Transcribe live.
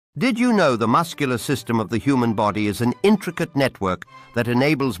Did you know the muscular system of the human body is an intricate network that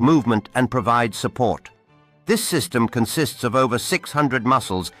enables movement and provides support? This system consists of over 600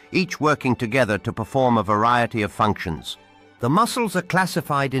 muscles, each working together to perform a variety of functions. The muscles are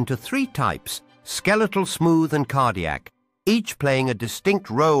classified into three types: skeletal, smooth, and cardiac, each playing a distinct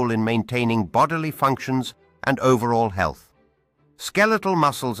role in maintaining bodily functions and overall health. Skeletal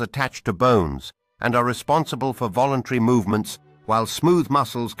muscles attach to bones and are responsible for voluntary movements, while smooth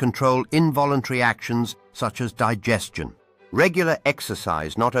muscles control involuntary actions such as digestion. Regular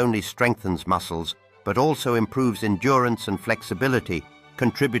exercise not only strengthens muscles, but also improves endurance and flexibility,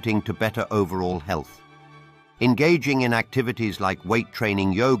 contributing to better overall health. Engaging in activities like weight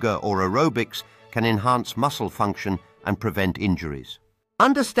training, yoga, or aerobics can enhance muscle function and prevent injuries.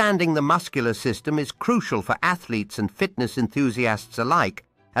 Understanding the muscular system is crucial for athletes and fitness enthusiasts alike,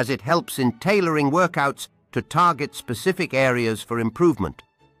 as it helps in tailoring workouts to target specific areas for improvement.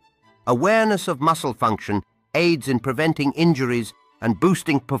 Awareness of muscle function aids in preventing injuries and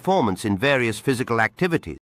boosting performance in various physical activities.